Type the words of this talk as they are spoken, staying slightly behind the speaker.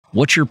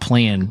What's your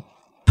plan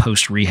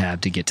post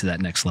rehab to get to that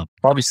next level?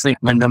 Obviously,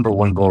 my number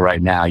one goal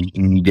right now,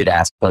 you did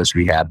ask post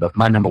rehab, but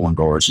my number one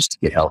goal is just to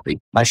get healthy.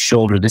 My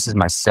shoulder, this is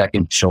my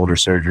second shoulder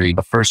surgery.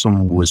 The first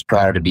one was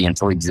prior to being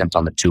fully exempt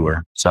on the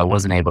tour. So I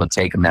wasn't able to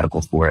take a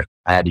medical for it.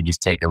 I had to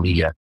just take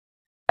a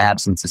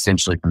absence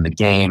essentially from the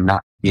game,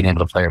 not being able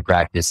to play or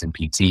practice in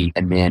PT.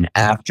 And then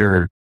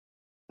after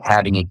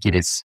having it get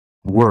its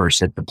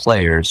worse at the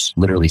players,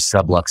 literally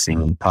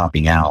subluxing and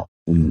popping out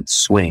in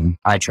swing,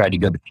 I tried to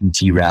go the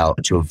PT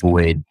route to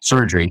avoid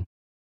surgery.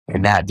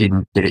 And that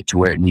didn't get it to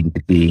where it needed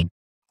to be.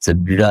 So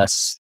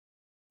thus,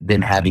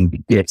 then having to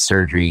get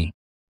surgery,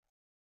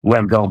 where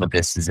I'm going with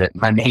this is that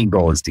my main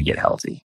goal is to get healthy.